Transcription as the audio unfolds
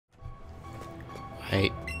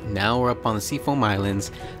Right, now we're up on the Seafoam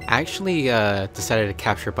Islands. I actually decided to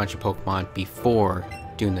capture a bunch of Pokemon before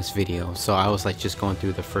doing this video, so I was like just going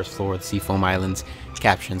through the first floor of the Seafoam Islands,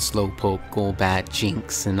 capturing Slowpoke, Golbat,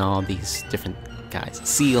 Jinx, and all these different guys.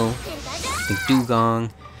 Seal, I think Dugong.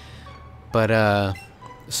 But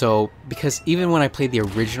so because even when I played the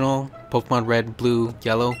original Pokemon Red, Blue,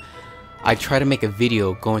 Yellow, I tried to make a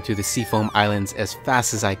video going through the Seafoam Islands as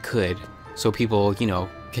fast as I could, so people, you know,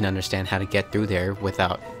 can understand how to get through there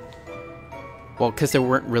without, well, because there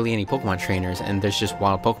weren't really any Pokemon trainers and there's just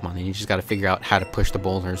wild Pokemon and you just got to figure out how to push the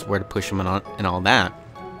boulders, where to push them, and all that.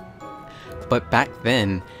 But back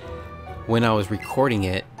then, when I was recording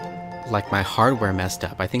it, like my hardware messed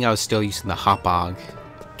up. I think I was still using the Hotbog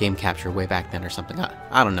game capture way back then or something.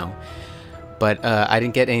 I don't know. But I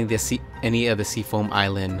didn't get any of the Seafoam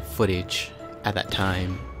Island footage at that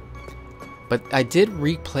time. But I did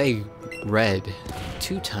replay Red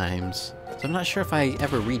 2 times, so I'm not sure if I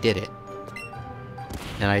ever redid it.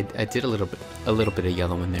 And I did a little bit of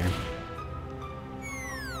Yellow in there.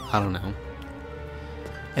 I don't know.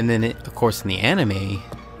 And then of course in the anime,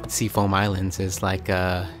 Seafoam Islands is like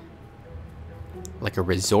a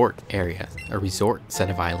resort area, a resort set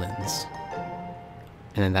of islands.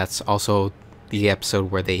 And then that's also the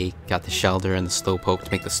episode where they got the Shelter and the Slowpoke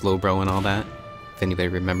to make the Slowbro and all that, if anybody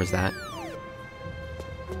remembers that.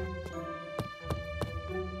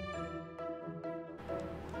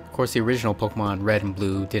 Of course, the original Pokemon Red and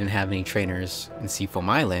Blue didn't have any trainers in Seafoam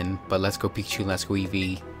Island, but Let's Go Pikachu, Let's Go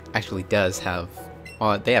Eevee actually does have,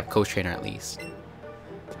 well, they have Coach Trainer at least.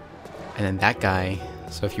 And then that guy,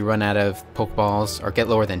 so if you run out of Pokeballs or get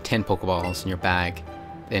lower than 10 Pokeballs in your bag,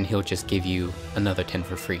 then he'll just give you another 10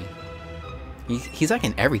 for free. He's like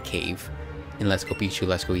in every cave in Let's Go Pikachu,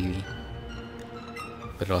 Let's Go Eevee.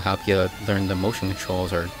 But it'll help you learn the motion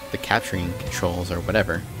controls or the capturing controls or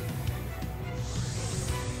whatever.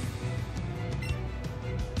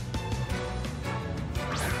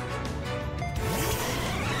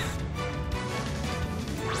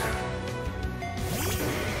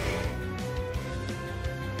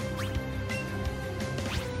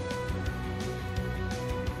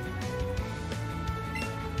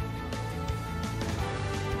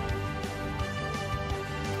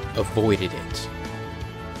 Avoided it.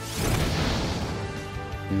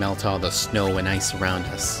 Melt all the snow and ice around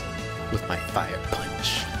us with my fire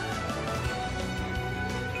punch.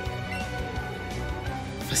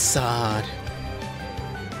 Facade.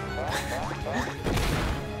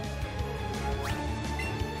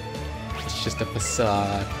 It's just a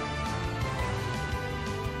facade.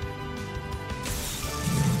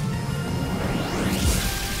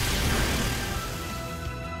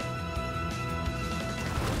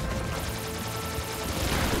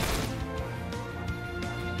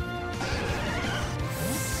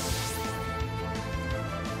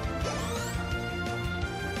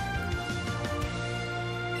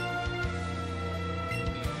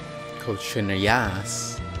 Coach Trainer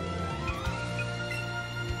Yas.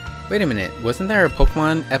 Wait a minute, wasn't there a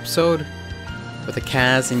Pokemon episode with a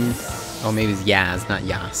Kaz and... oh, maybe it's Yaz, not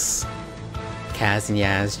Yas. Kaz and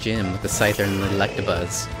Yaz gym with the Scyther and the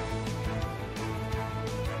Electabuzz.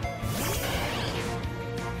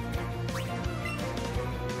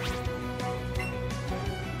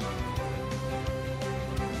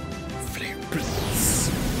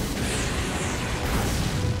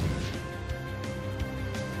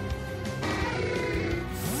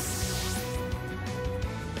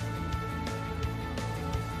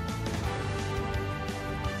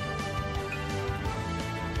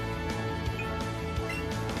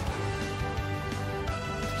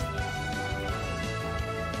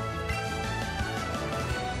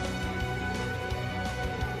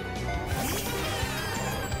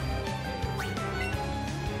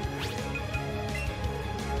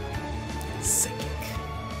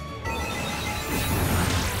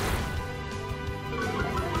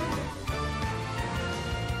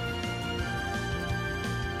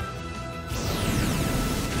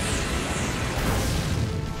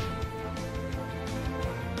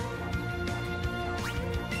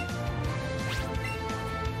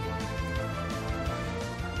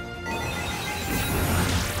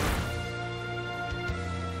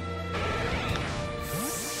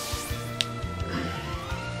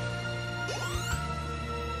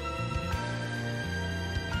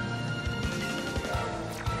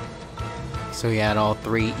 So we had all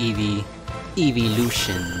 3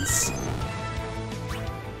 evolutions.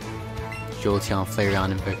 Jolteon,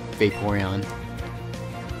 Flareon, and Vaporeon.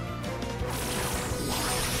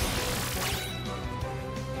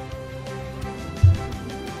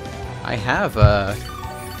 I have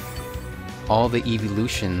all the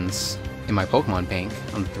evolutions in my Pokemon Bank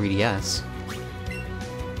on the 3DS.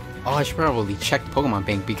 Oh, I should probably check the Pokemon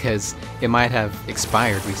Bank because it might have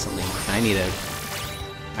expired recently. I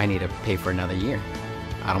need to pay for another year.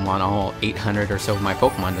 I don't want all 800 or so of my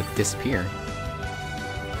Pokemon to disappear.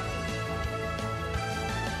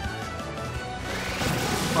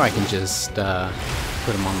 Or I can just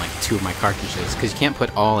put them on like 2 of my cartridges, because you can't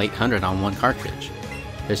put all 800 on 1 cartridge.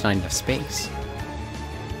 There's not enough space.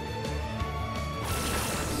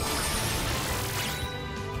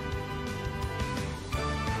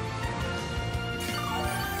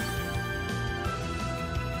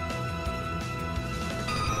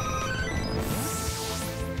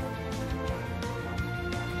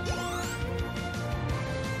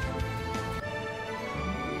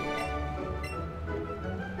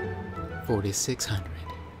 $4,600.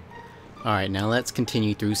 Alright, now let's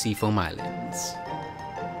continue through Seafoam Islands.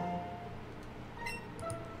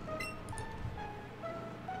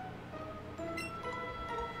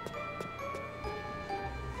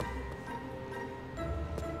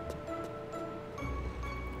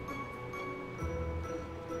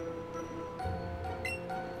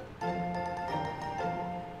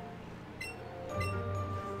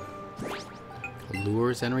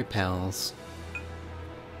 Lures and repels.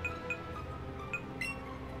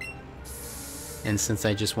 And since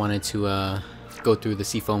I just wanted to go through the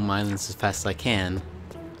Seafoam Islands as fast as I can,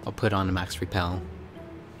 I'll put on a max repel.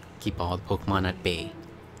 Keep all the Pokemon at bay.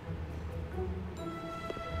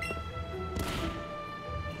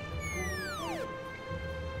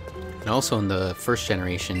 And also in the first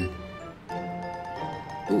generation...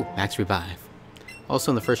 Ooh, max revive.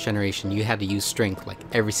 Also in the first generation, you had to use strength like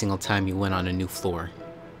every single time you went on a new floor.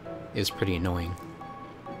 It was pretty annoying.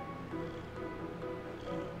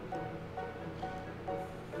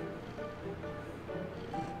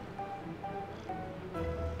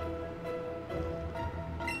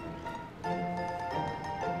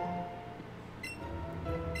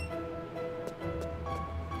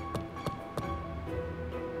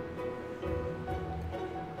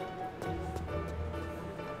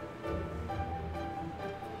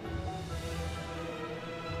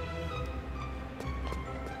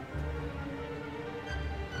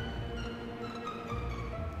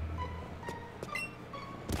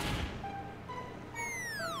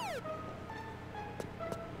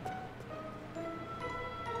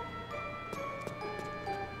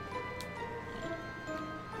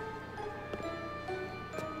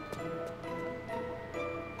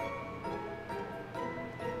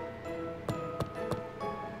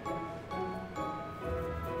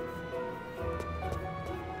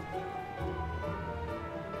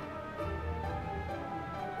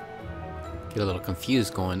 Get a little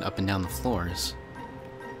confused going up and down the floors.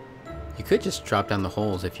 You could just drop down the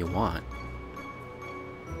holes if you want.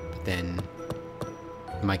 But then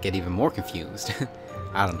you might get even more confused.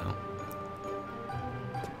 I don't know.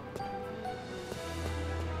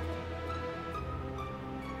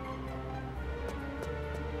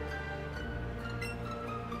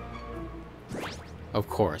 Of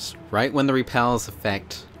course, right when the repel's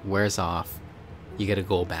effect wears off, you get a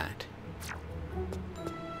Golbat.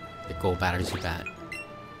 The Golbatter's your bat.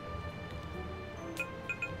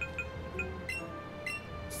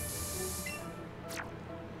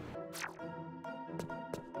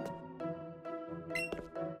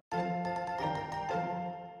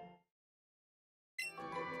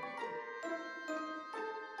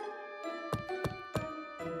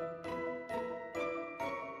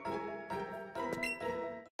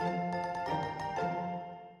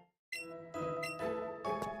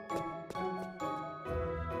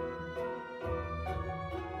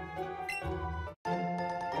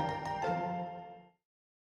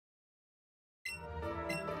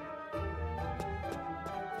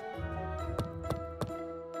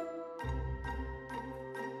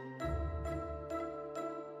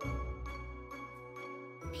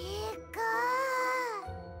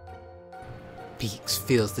 Peaks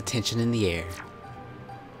feels the tension in the air.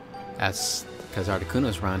 That's because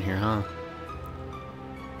Articuno's around here, huh?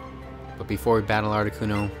 But before we battle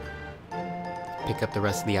Articuno, pick up the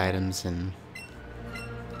rest of the items and...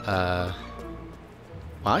 Well,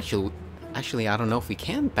 actually, I don't know if we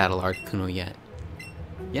can battle Articuno yet.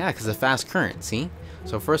 Yeah, because of fast current, see?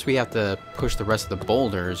 So first we have to push the rest of the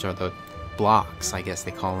boulders, or the blocks, I guess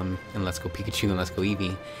they call them, in Let's Go Pikachu and Let's Go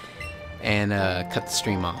Eevee, and cut the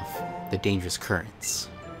stream off. The dangerous currents.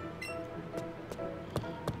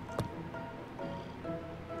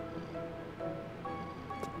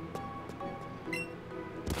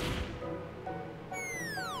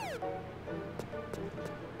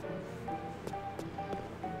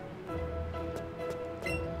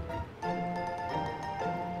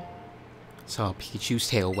 Saw Pikachu's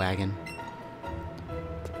tail wagging.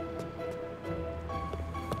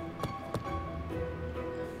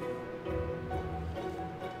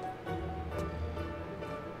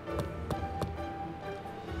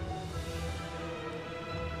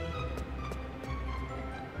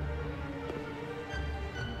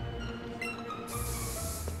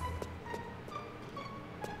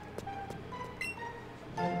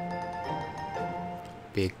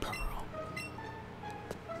 Big pearl.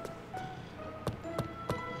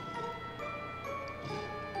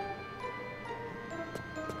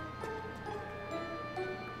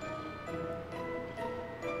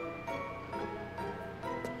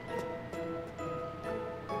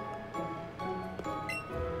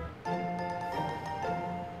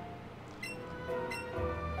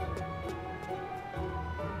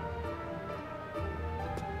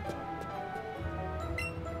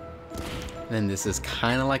 Then this is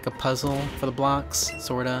kind of like a puzzle for the blocks,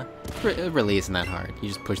 sorta. It really isn't that hard. You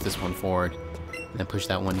just push this one forward, and then push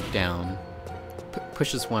that one down.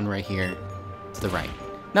 Push this one right here to the right.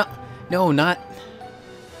 No, no, not.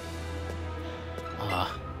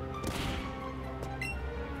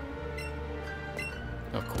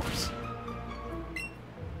 Of course.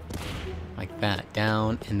 Like that,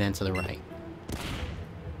 down, and then to the right.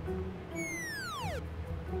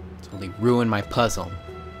 Totally ruined my puzzle.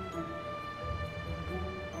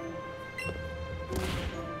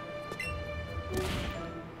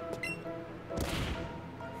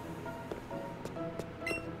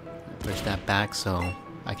 Push that back so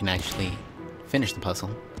I can actually finish the puzzle.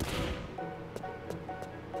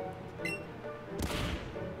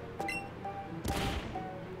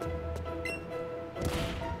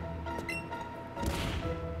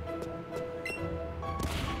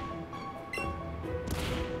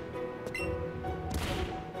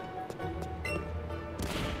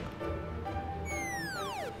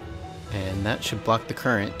 And that should block the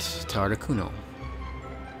current to Articuno.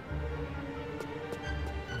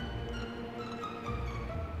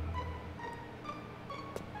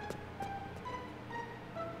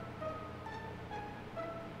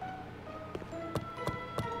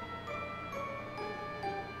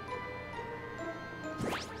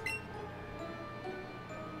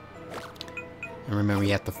 And remember,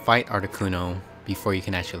 you have to fight Articuno before you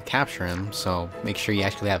can actually capture him, so make sure you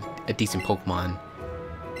actually have a decent Pokemon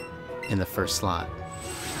in the first slot.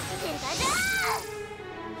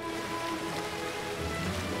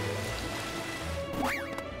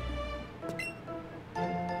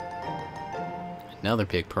 Another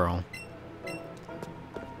big pearl.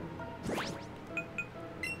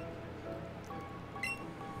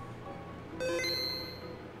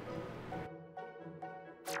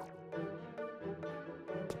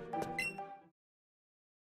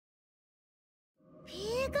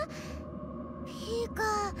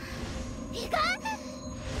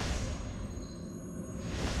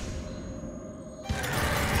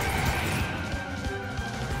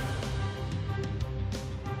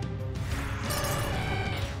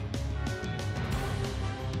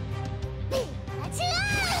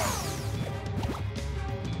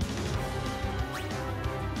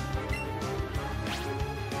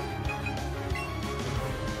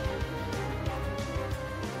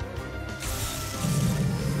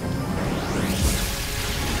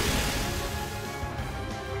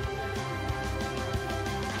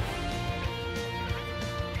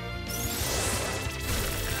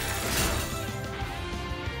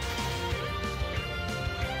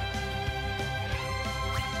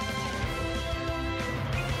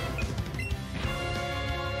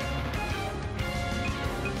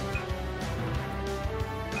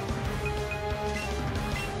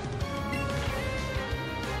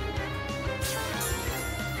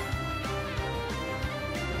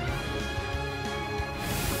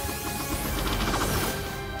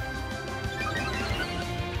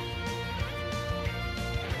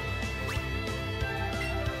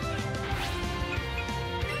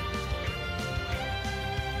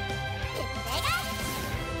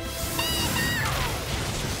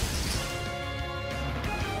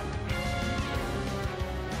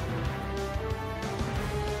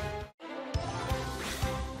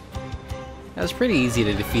 It was pretty easy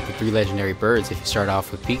to defeat the 3 legendary birds if you start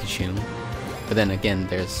off with Pikachu, but then again,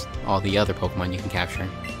 there's all the other Pokemon you can capture.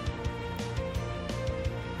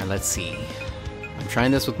 Alright, let's see. I'm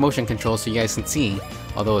trying this with motion control so you guys can see,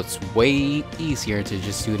 although it's way easier to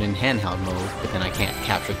just do it in handheld mode, but then I can't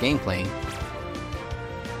capture gameplay.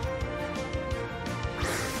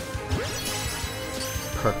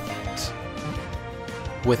 Perfect.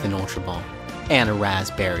 With an Ultra Ball and a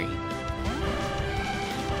Raspberry.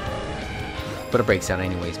 But it breaks out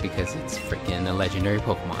anyways because it's freaking a legendary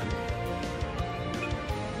Pokemon.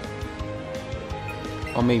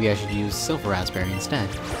 Or maybe I should use Silver Raspberry instead.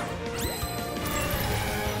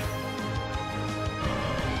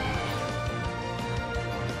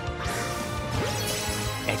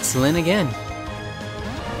 Excellent again.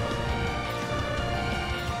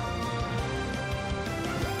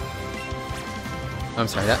 I'm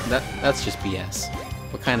sorry, that's just BS.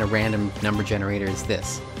 What kind of random number generator is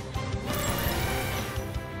this?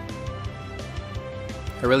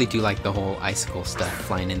 I really do like the whole icicle stuff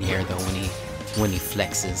flying in the air though when he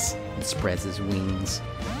flexes and spreads his wings.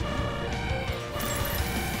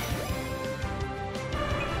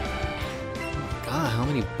 Oh God, how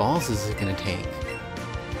many balls is it gonna take?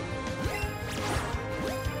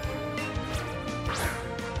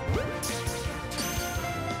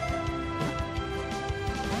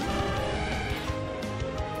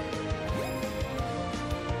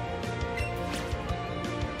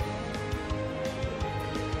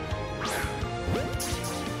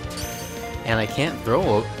 And I can't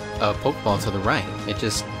throw a Pokeball to the right. It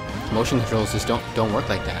just, motion controls just don't work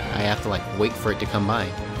like that. I have to like wait for it to come by.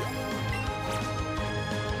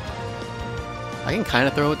 I can kind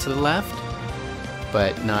of throw it to the left,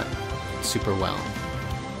 but not super well.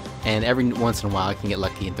 And every once in a while I can get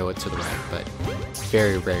lucky and throw it to the right, but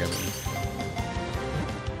very rarely.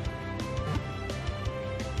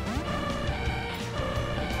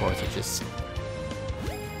 Of course, it just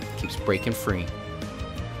keeps breaking free.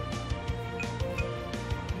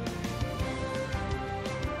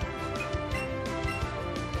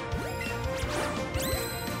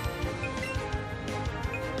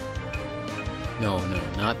 No,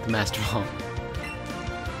 not the Master Ball.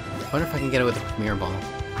 I wonder if I can get it with the Premier Ball.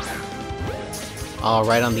 Oh,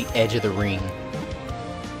 right on the edge of the ring.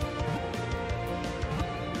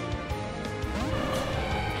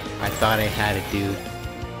 I thought I had it, dude.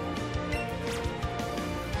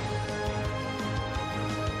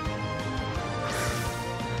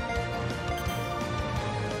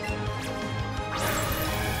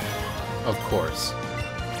 Of course.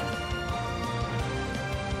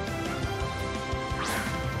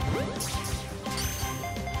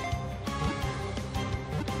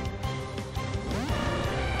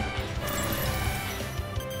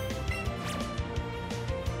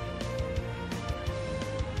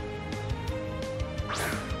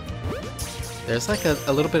 There's like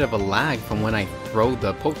a little bit of a lag from when I throw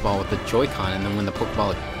the Pokeball with the Joy-Con and then when the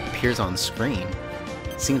Pokeball appears on screen.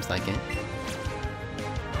 Seems like it.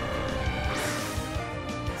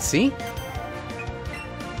 See?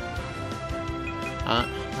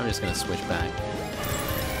 I'm just gonna switch back.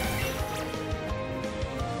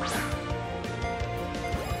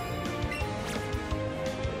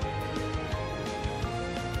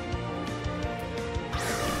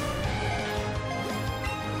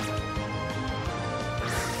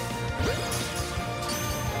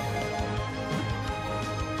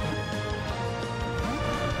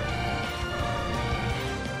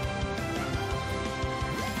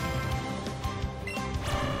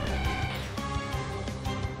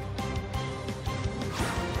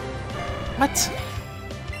 What?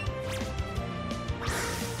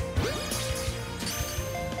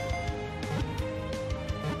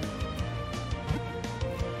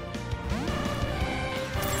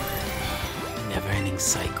 Never-ending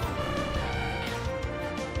cycle.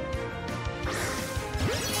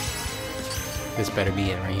 This better be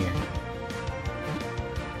it right here.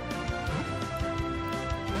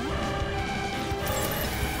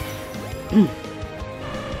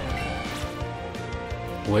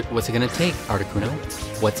 What's it gonna take, Articuno?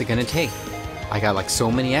 What's it gonna take? I got like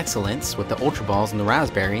so many excellence with the Ultra Balls and the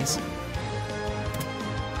Raspberries.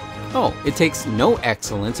 Oh, it takes no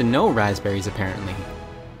excellence and no Raspberries apparently.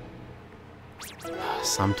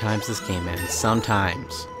 Sometimes this game, man.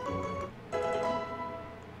 Sometimes.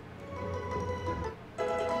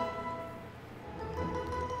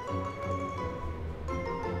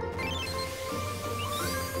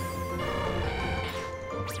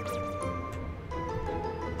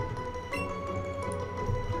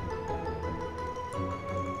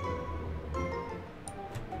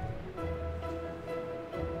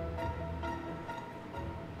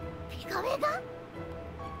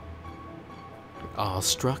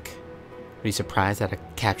 Awestruck? Are you surprised that I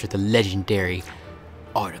captured the legendary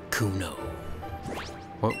Articuno?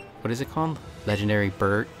 What is it called? Legendary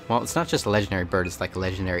bird? Well, it's not just a legendary bird, it's like a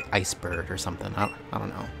legendary ice bird or something. I don't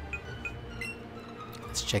know.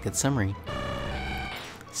 Let's check its summary.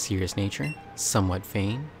 Serious nature, somewhat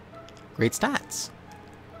vain, great stats.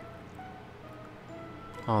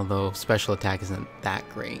 Although special attack isn't that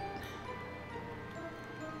great.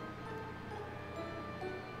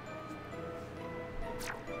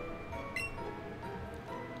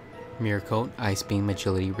 Mirror Coat, Ice Beam,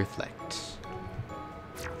 Agility, Reflect.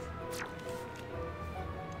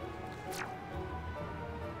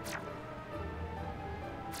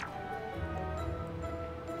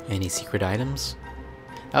 Any secret items?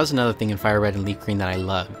 That was another thing in Fire Red and Leaf Green that I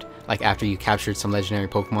loved. Like after you captured some legendary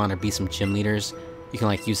Pokemon or beat some gym leaders, you can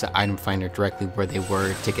like use the item finder directly where they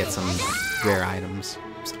were to get some rare items.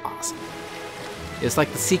 It's awesome. It's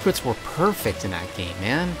like the secrets were perfect in that game,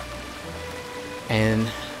 man. And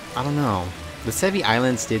I don't know, the Seafoam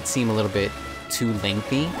Islands did seem a little bit too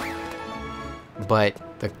lengthy, but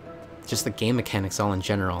just the game mechanics all in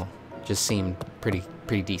general just seemed pretty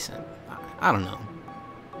decent. I don't know.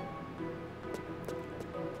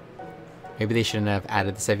 Maybe they shouldn't have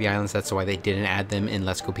added the Seafoam Islands, that's why they didn't add them in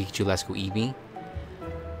Let's Go Pikachu, Let's Go Eevee.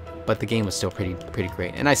 But the game was still pretty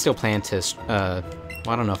great. And I still plan to, well,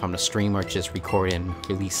 I don't know if I'm going to stream or just record and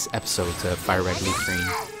release episodes of Fire Red, Leaf Green.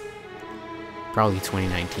 Probably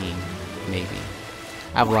 2019, maybe.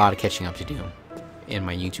 I have a lot of catching up to do in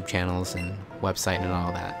my YouTube channels and website and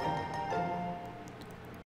all that.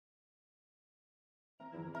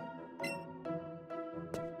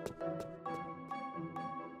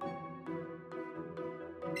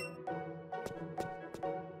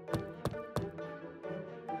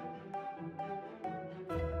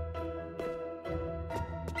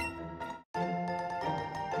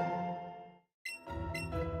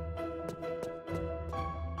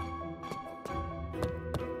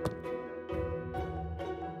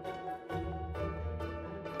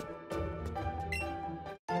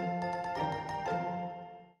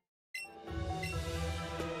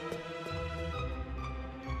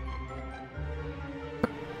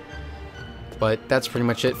 But that's pretty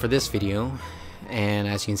much it for this video, and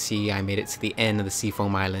as you can see, I made it to the end of the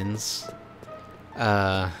Seafoam Islands.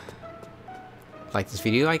 Like this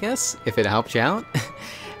video, I guess, if it helped you out,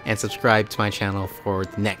 and subscribe to my channel for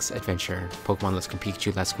the next adventure, Pokemon Let's Go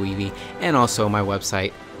Pikachu, Let's Go Eevee, and also my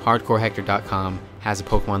website, hardcorehector.com, has a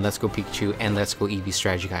Pokemon Let's Go Pikachu and Let's Go Eevee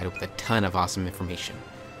strategy guide with a ton of awesome information,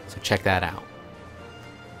 so check that out.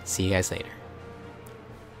 See you guys later.